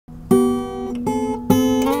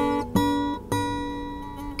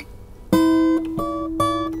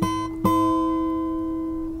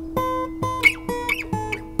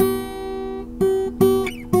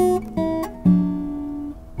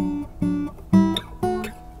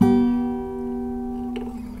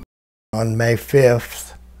on May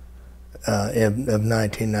 5th of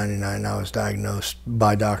 1999, I was diagnosed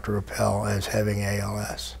by Dr. Appel as having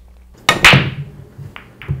ALS.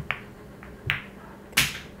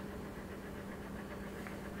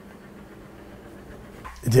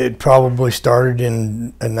 It probably started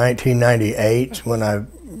in 1998 when I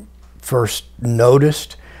first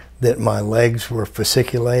noticed that my legs were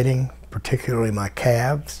fasciculating, particularly my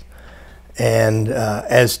calves. And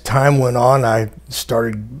as time went on, I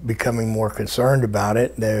started becoming more concerned about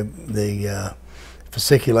it. The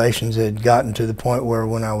fasciculations had gotten to the point where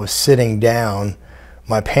when I was sitting down,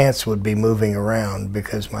 my pants would be moving around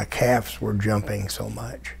because my calves were jumping so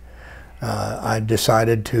much. I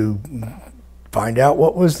decided to find out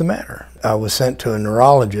what was the matter. I was sent to a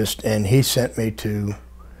neurologist, and he sent me to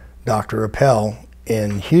Dr. Appel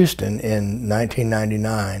in Houston in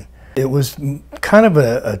 1999. It was kind of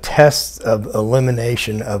a test of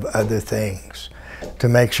elimination of other things to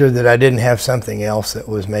make sure that I didn't have something else that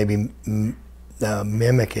was maybe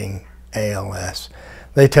mimicking ALS.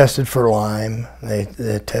 They tested for Lyme.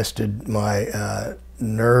 They tested my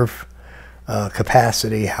nerve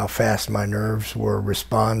capacity, how fast my nerves were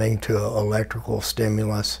responding to electrical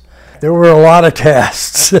stimulus. There were a lot of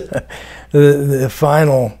tests. The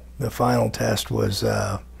final test was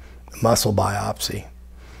muscle biopsy,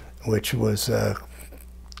 which was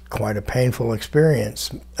quite a painful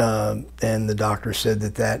experience. And the doctor said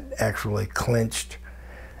that actually clinched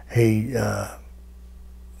the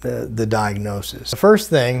diagnosis. The first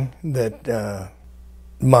thing that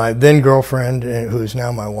my then girlfriend, who is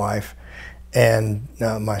now my wife, and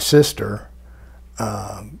my sister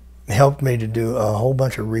helped me to do a whole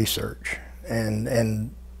bunch of research,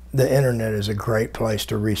 and the internet is a great place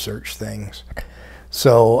to research things.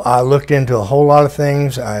 So I looked into a whole lot of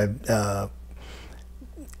things. I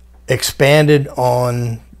expanded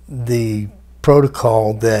on the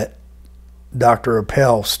protocol that Dr.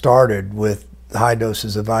 Appel started with high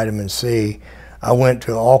doses of vitamin C. I went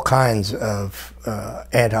to all kinds of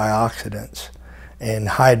antioxidants in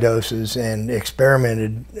high doses and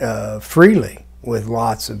experimented freely with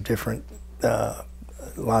lots of different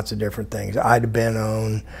things.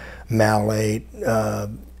 Idabenone, malate,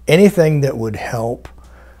 anything that would help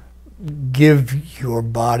give your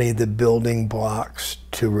body the building blocks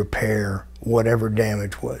to repair whatever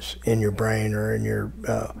damage was in your brain or in your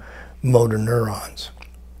motor neurons.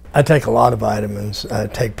 I take a lot of vitamins. I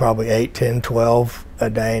take probably 8, 10, 12 a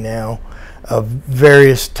day now of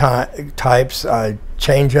various types. I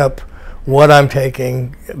change up what I'm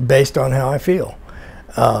taking based on how I feel.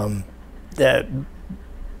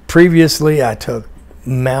 Previously, I took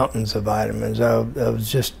mountains of vitamins. I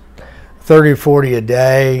was just 30 or 40 a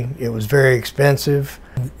day. It was very expensive.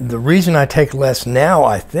 The reason I take less now,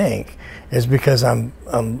 I think, is because I'm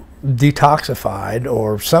detoxified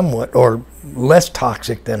or somewhat, or less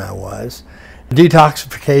toxic than I was.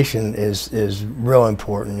 Detoxification is real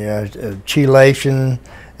important. You know, chelation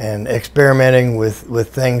and experimenting with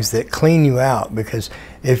things that clean you out, because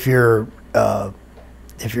if your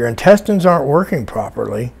intestines aren't working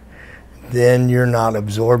properly, then you're not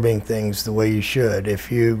absorbing things the way you should. If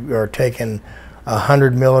you are taking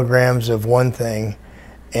 100 milligrams of one thing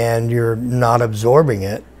and you're not absorbing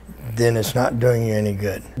it, then it's not doing you any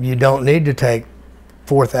good. You don't need to take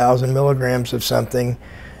 4,000 milligrams of something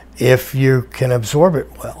if you can absorb it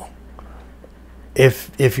well.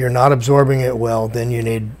 If you're not absorbing it well, then you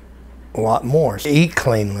need a lot more. Eat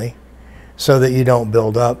cleanly so that you don't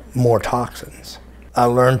build up more toxins. I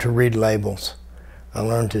learned to read labels. I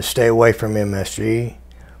learned to stay away from MSG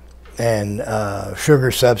and sugar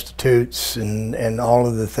substitutes and all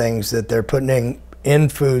of the things that they're putting in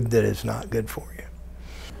food that is not good for you.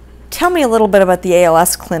 Tell me a little bit about the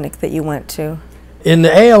ALS clinic that you went to. In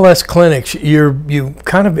the ALS clinics, you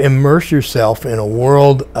kind of immerse yourself in a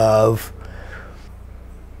world of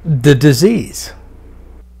the disease.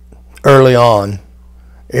 Early on,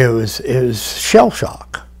 it was shell shock.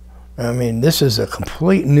 I mean, this is a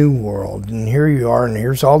complete new world, and here you are, and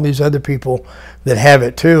here's all these other people that have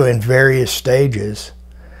it too in various stages,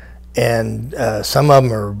 and some of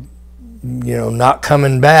them are, you know, not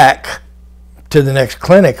coming back to the next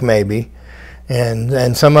clinic maybe,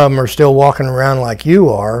 and some of them are still walking around like you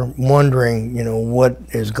are, wondering, you know, what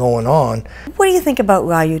is going on. What do you think about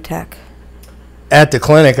Ryutech? At the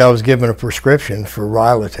clinic, I was given a prescription for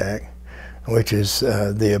Ryutech, which is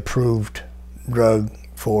the approved drug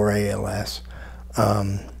for ALS.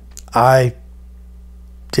 I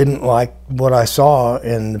didn't like what I saw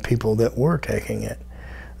in the people that were taking it.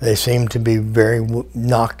 They seemed to be very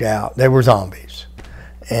knocked out. They were zombies.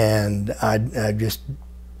 And I just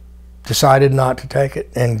decided not to take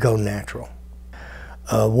it and go natural.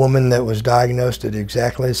 a woman that was diagnosed at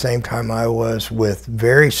exactly the same time I was with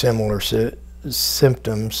very similar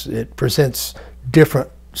symptoms. It presents different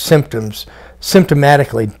symptoms,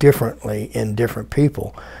 symptomatically differently in different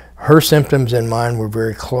people. Her symptoms and mine were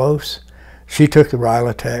very close. She took the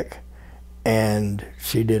Rilotech, and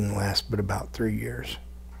she didn't last but about 3 years.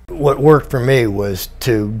 What worked for me was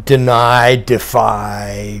to deny,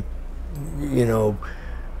 defy,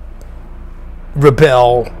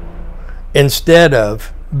 rebel, instead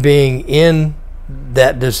of being in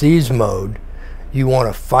that disease mode. You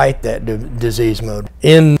want to fight that disease mode.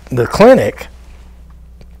 In the clinic,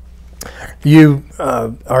 you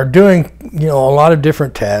are doing, a lot of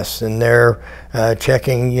different tests, and they're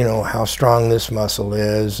checking, how strong this muscle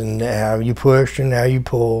is, and how you push and how you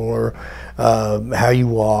pull, or how you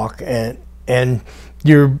walk, and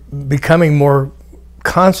you're becoming more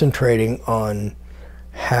concentrating on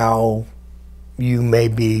how you may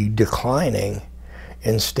be declining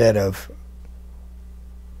instead of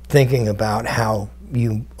thinking about how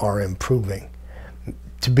you are improving,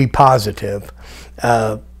 to be positive.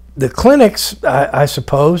 The clinics, I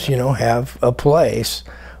suppose, have a place,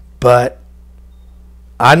 but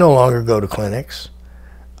I no longer go to clinics.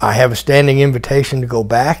 I have a standing invitation to go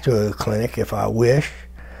back to a clinic if I wish,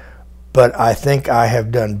 but I think I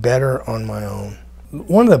have done better on my own.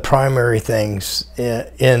 One of the primary things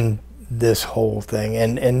in this whole thing,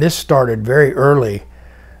 and this started very early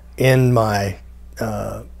in my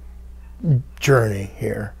journey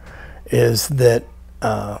here, is that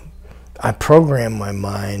I program my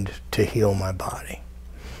mind to heal my body.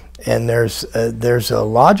 And there's a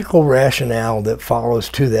logical rationale that follows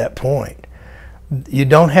to that point. You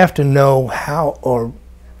don't have to know how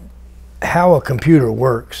a computer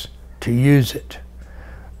works to use it.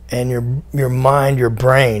 And your mind, your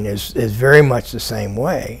brain is very much the same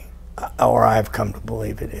way, or I've come to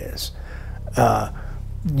believe it is.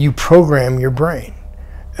 You program your brain.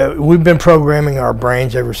 We've been programming our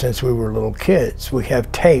brains ever since we were little kids. We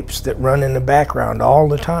have tapes that run in the background all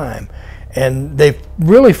the time, and they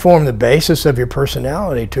really form the basis of your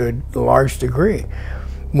personality to a large degree.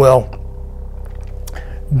 Well,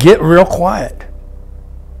 get real quiet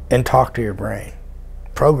and talk to your brain.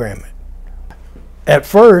 Program it. At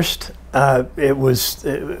first, it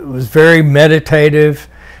was very meditative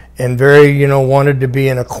and very, wanted to be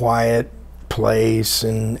in a quiet place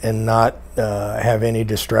and not have any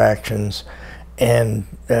distractions, and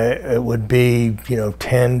it would be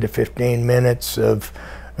 10 to 15 minutes of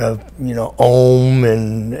om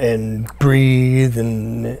and breathe,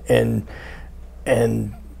 and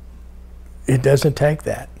it doesn't take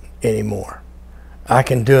that anymore. I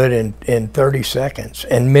can do it in 30 seconds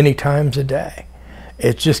and many times a day.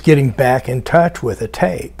 It's just getting back in touch with a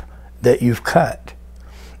tape that you've cut,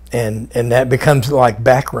 and that becomes like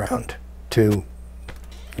background to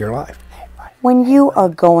your life. When you are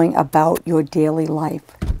going about your daily life,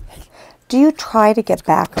 do you try to get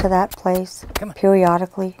back to that place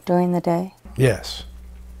periodically during the day? Yes.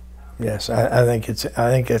 I think it's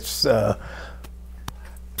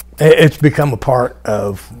become a part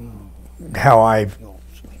of how I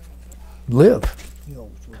live.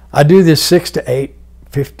 I do this 6 to 8,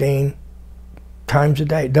 15 times a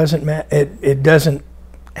day. It doesn't matter. It doesn't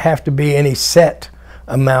have to be any set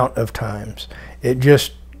amount of times. It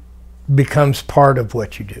just becomes part of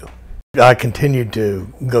what you do. I continued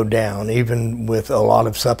to go down, even with a lot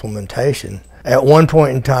of supplementation. At one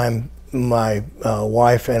point in time, my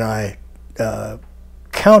wife and I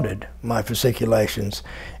counted my fasciculations,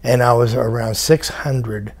 and I was around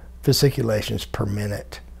 600 fasciculations per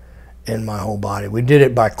minute in my whole body. We did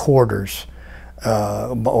it by quarters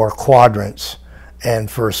or quadrants,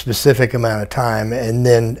 and for a specific amount of time, and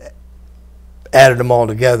then added them all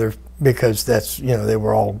together, because that's, they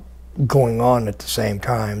were all going on at the same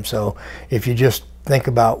time. So if you just think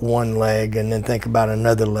about one leg and then think about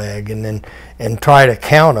another leg and try to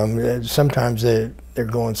count them, sometimes they're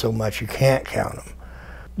going so much you can't count them.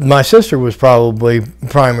 My sister was probably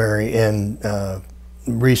primary in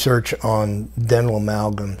research on dental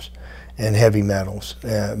amalgams and heavy metals,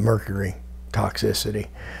 mercury toxicity.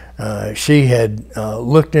 She had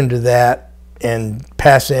looked into that and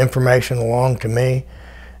passed the information along to me,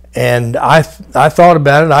 and I thought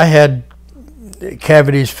about it. I had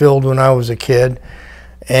cavities filled when I was a kid,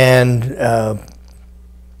 and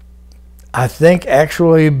I think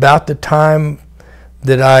actually about the time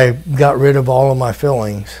that I got rid of all of my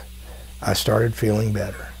fillings, I started feeling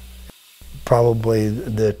better. Probably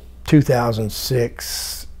the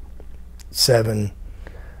 2006-07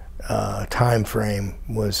 time frame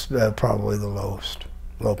was probably the low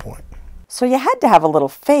point. So you had to have a little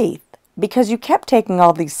faith because you kept taking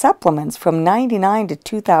all these supplements from 99 to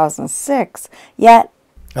 2006, yet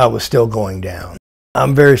I was still going down.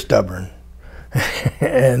 I'm very stubborn,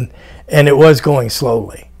 and it was going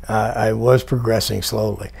slowly. I was progressing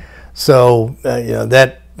slowly. So,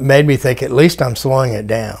 that made me think at least I'm slowing it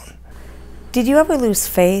down. Did you ever lose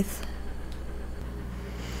faith?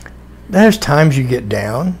 There's times you get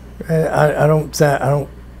down. I don't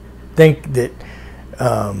think that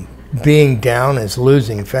being down is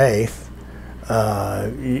losing faith.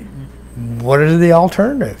 What are the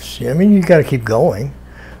alternatives? I mean, you got to keep going.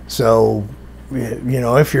 So,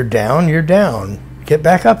 if you're down, you're down. Get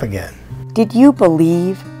back up again. did you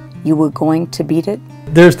believe you were going to beat it?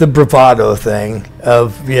 There's the bravado thing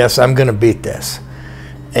of, yes, I'm going to beat this.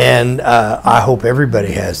 And I hope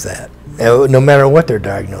everybody has that, no matter what they're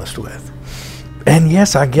diagnosed with. And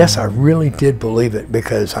yes, I guess I really did believe it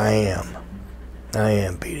because I am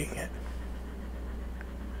beating it.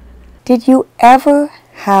 Did you ever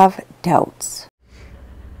have doubts?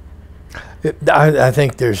 I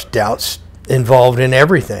think there's doubts involved in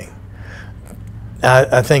everything.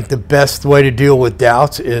 I think the best way to deal with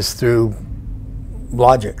doubts is through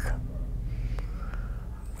logic.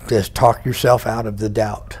 Just talk yourself out of the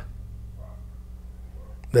doubt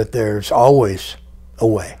that there's always a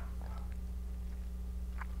way.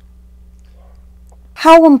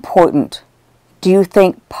 How important do you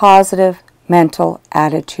think positive mental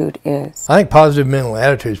attitude is? I think positive mental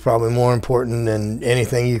attitude is probably more important than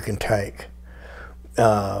anything you can take.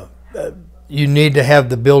 You need to have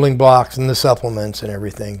the building blocks and the supplements and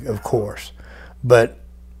everything, of course. But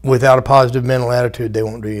without a positive mental attitude, they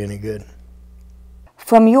won't do you any good.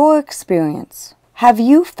 From your experience, have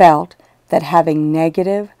you felt that having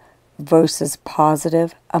negative versus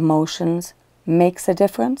positive emotions makes a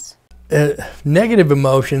difference? Negative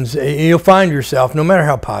emotions, you'll find yourself, no matter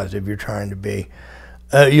how positive you're trying to be,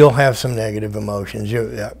 you'll have some negative emotions.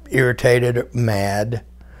 You're irritated, mad,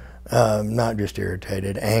 not just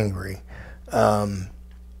irritated, angry. And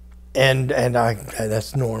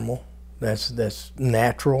that's normal. That's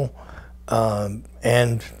natural.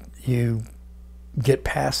 And you get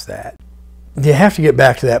past that. You have to get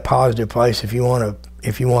back to that positive place if you want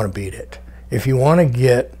to beat it. If you want to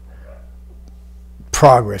get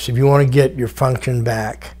progress, if you want to get your function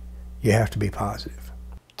back, you have to be positive.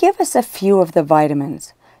 Give us a few of the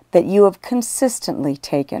vitamins that you have consistently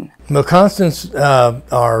taken. Well, constants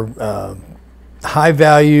are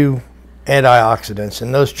high-value antioxidants,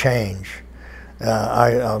 and those change.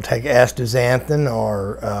 I'll take astaxanthin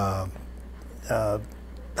or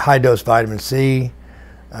high-dose vitamin C.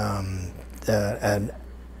 And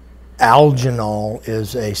alginol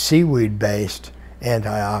is a seaweed-based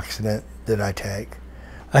antioxidant that I take.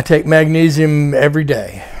 I take magnesium every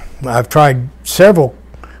day. I've tried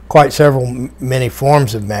many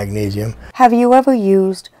forms of magnesium. Have you ever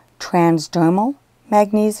used transdermal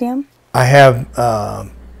magnesium? I have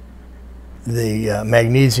the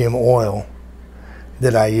magnesium oil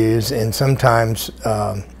that I use, and sometimes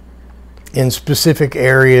in specific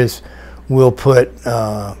areas we'll put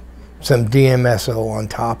some DMSO on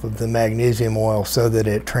top of the magnesium oil so that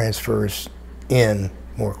it transfers in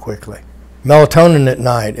more quickly. Melatonin at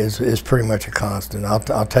night is pretty much a constant.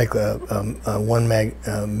 I'll take a 1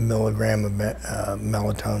 milligram of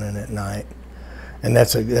melatonin at night, and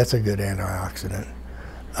that's a good antioxidant.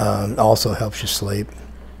 Also helps you sleep,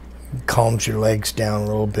 calms your legs down a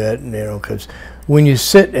little bit, because when you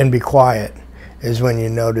sit and be quiet is when you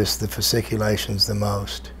notice the fasciculations the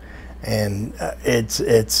most. And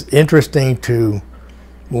it's interesting to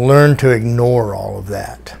learn to ignore all of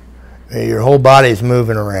that. Your whole body's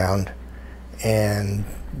moving around, and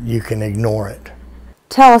you can ignore it.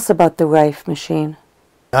 Tell us about the Rife machine.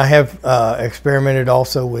 I have experimented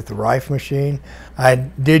also with the Rife machine. I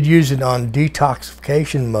did use it on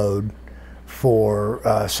detoxification mode for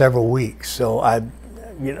several weeks, so I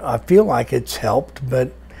feel like it's helped,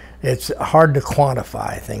 but it's hard to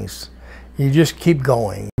quantify things. You just keep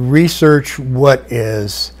going. Research what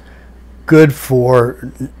is good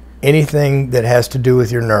for anything that has to do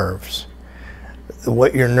with your nerves,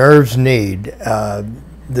 what your nerves need,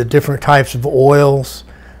 the different types of oils,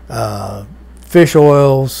 fish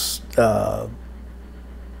oils, the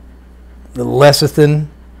lecithin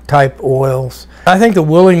type oils. I think the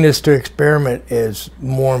willingness to experiment is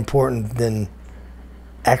more important than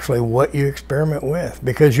actually what you experiment with,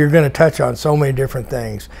 because you're going to touch on so many different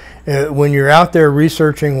things. When you're out there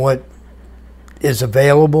researching what is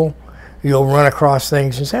available, you'll run across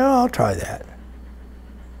things and say, oh, I'll try that.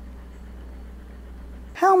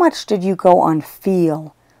 How much did you go on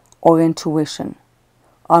feel or intuition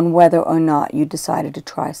on whether or not you decided to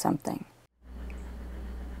try something?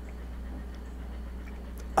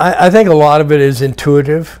 I think a lot of it is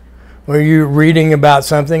intuitive, where you're reading about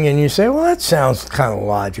something and you say, well, that sounds kind of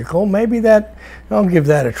logical. Maybe that, I'll give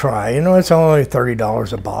that a try. You know, it's only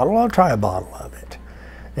 $30 a bottle. I'll try a bottle of it.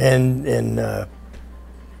 And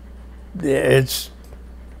it's,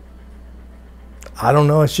 I don't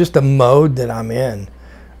know, it's just a mode that I'm in.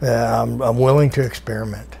 I'm willing to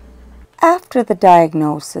experiment. After the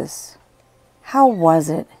diagnosis, how was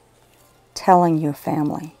it telling your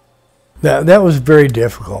family? That was very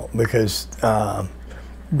difficult because I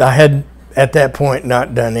had, at that point,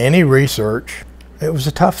 not done any research. It was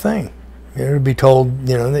a tough thing. You know, to be told,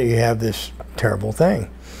 you know, that you have this terrible thing.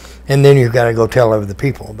 And then you've got to go tell other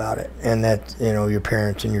people about it. And that, you know, your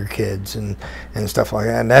parents and your kids and stuff like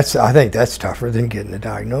that. And that's, I think that's tougher than getting a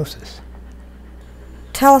diagnosis.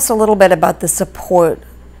 Tell us a little bit about the support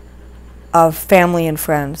of family and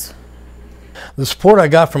friends. The support I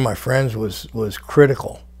got from my friends was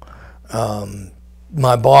critical.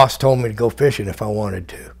 My boss told me to go fishing if I wanted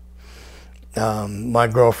to. My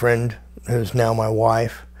girlfriend, who's now my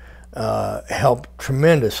wife, helped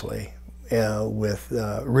tremendously with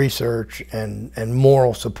research and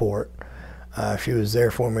moral support. She was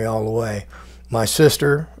there for me all the way. My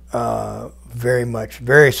sister,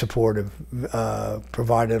 very supportive,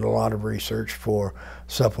 provided a lot of research for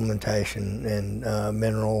supplementation and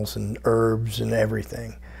minerals and herbs and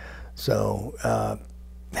everything. So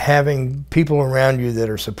having people around you that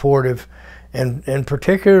are supportive and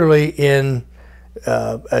particularly in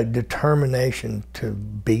a determination to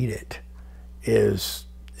beat it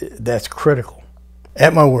that's critical.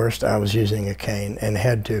 At my worst, I was using a cane and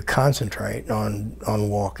had to concentrate on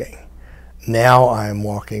walking. Now I am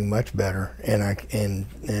walking much better, and I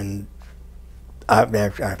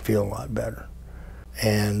feel a lot better.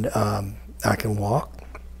 And I can walk,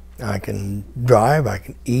 I can drive, I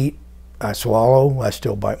can eat, I swallow, I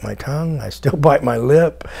still bite my tongue, I still bite my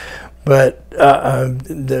lip, but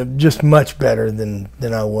just much better than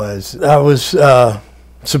I was. I was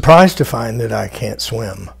surprised to find that I can't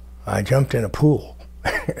swim. I jumped in a pool,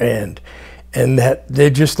 and that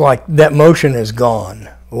just like that motion is gone.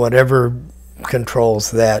 Whatever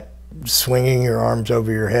controls that swinging your arms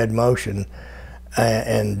over your head motion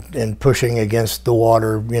and pushing against the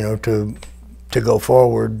water, you know, to go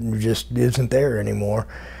forward, just isn't there anymore.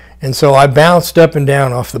 And so I bounced up and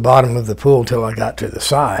down off the bottom of the pool till I got to the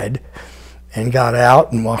side and got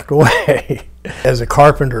out and walked away. As a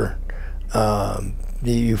carpenter,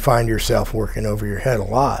 you find yourself working over your head a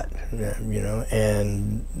lot, you know,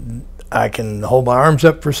 and I can hold my arms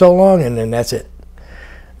up for so long and then that's it.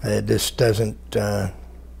 It just doesn't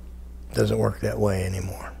work that way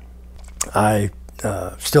anymore. I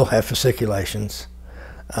still have fasciculations.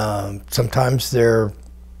 Sometimes they're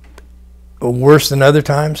worse than other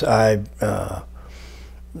times. I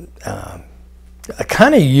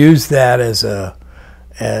kind of use that as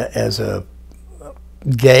a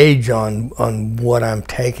gauge on what I'm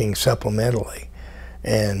taking supplementally,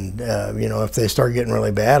 and you know, if they start getting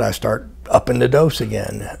really bad, I start upping the dose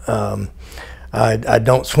again. I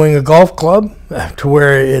don't swing a golf club to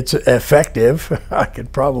where it's effective. I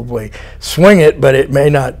could probably swing it, but it may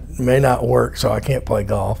not work, so I can't play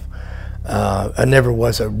golf. I never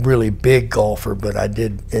was a really big golfer, but I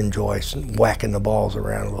did enjoy whacking the balls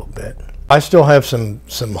around a little bit. I still have some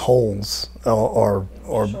holes or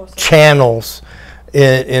channels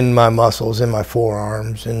in my muscles, in my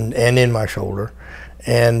forearms, and in my shoulder,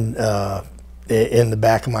 and in the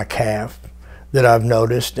back of my calf that I've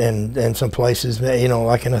noticed, and some places, you know,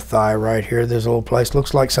 like in a thigh right here, there's a little place,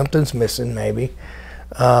 looks like something's missing maybe.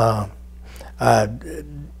 I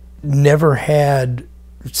never had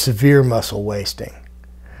severe muscle wasting.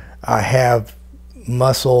 I have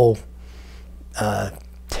muscle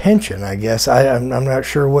tension, I guess. I'm not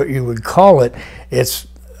sure what you would call it. It's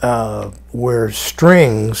where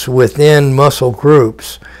strings within muscle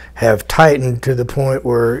groups have tightened to the point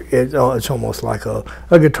where it's almost like a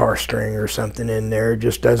guitar string or something in there. It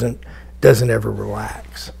just doesn't ever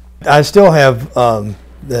relax. I still have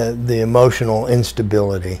the emotional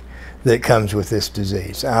instability that comes with this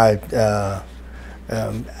disease. I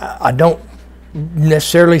don't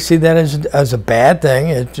necessarily see that as a bad thing.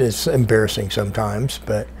 It's just embarrassing sometimes,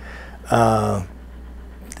 but I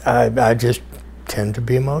just tend to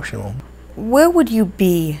be emotional. Where would you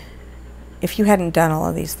be if you hadn't done all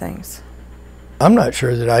of these things? I'm not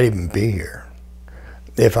sure that I'd even be here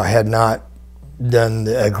if I had not done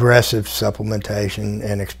the aggressive supplementation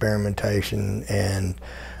and experimentation and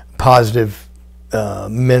positive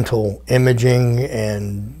mental imaging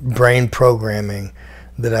and brain programming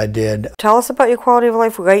that I did. Tell us about your quality of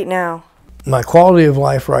life right now. My quality of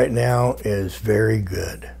life right now is very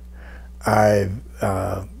good. I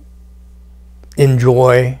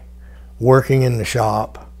enjoy working in the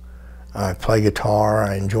shop. I play guitar,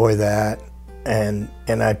 I enjoy that, and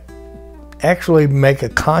I actually make a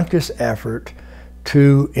conscious effort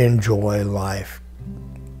to enjoy life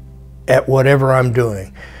at whatever I'm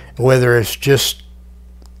doing, whether it's just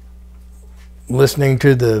listening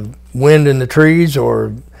to the wind in the trees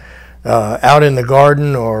or out in the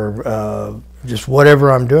garden or just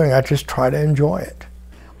whatever I'm doing. I just try to enjoy it.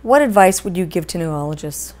 What advice would you give to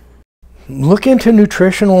neurologists? Look into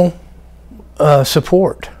nutritional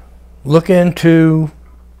support. Look into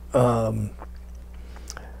the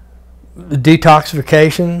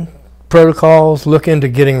detoxification protocols. Look into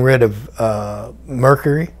getting rid of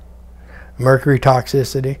mercury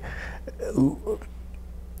toxicity.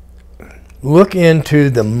 Look into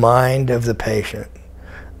the mind of the patient.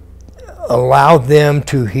 Allow them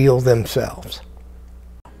to heal themselves.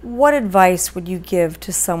 What advice would you give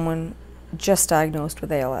to someone just diagnosed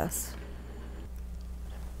with ALS?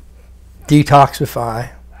 Detoxify.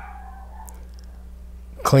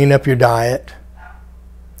 Clean up your diet.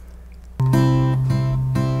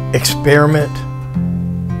 Experiment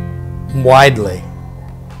widely.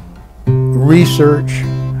 Research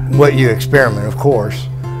what you experiment, of course,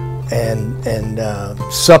 and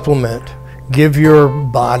supplement. Give your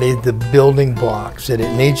body the building blocks that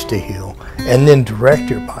it needs to heal, and then direct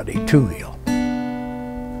your body to heal.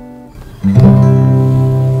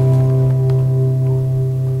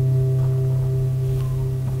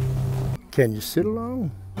 Can you sit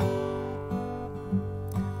alone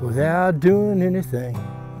without doing anything?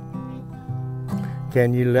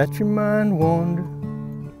 Can you let your mind wander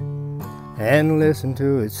and listen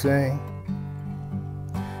to it sing?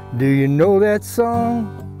 Do you know that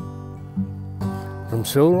song from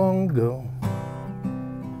so long ago?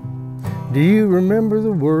 Do you remember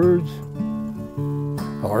the words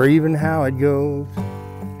or even how it goes?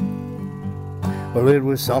 Well, it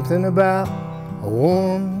was something about a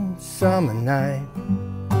warm summer night,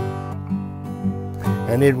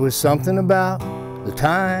 and it was something about the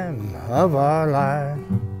time of our life,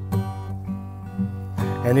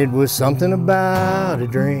 and it was something about a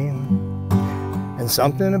dream, and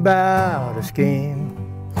something about a scheme,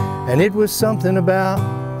 and it was something about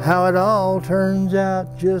how it all turns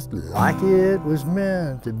out just like it was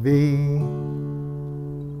meant to be.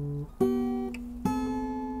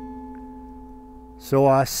 So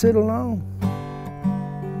I sit alone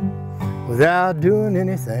without doing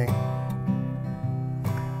anything,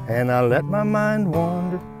 and I let my mind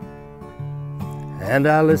wander, and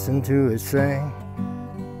I listen to it sing.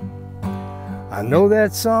 I know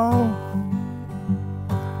that song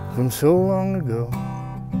from so long ago.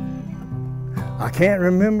 I can't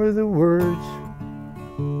remember the words,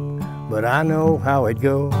 but I know how it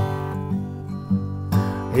goes.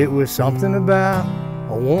 It was something about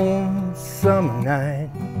a warm summer night,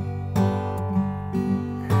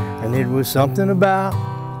 and it was something about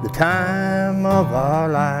the time of our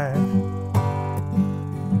life,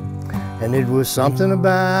 and it was something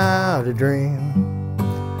about a dream,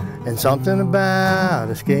 and something about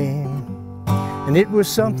a scheme, and it was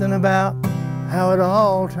something about how it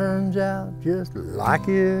all turns out just like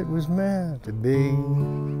it was meant to be.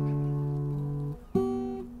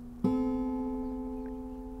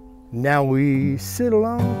 Now we sit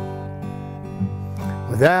alone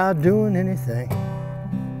without doing anything,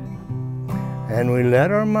 and we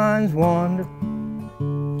let our minds wander,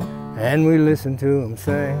 and we listen to them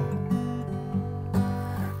sing.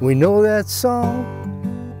 We know that song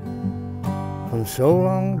from so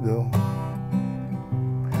long ago.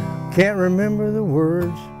 Can't remember the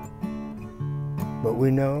words, but we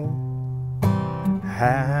know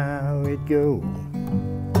how it goes.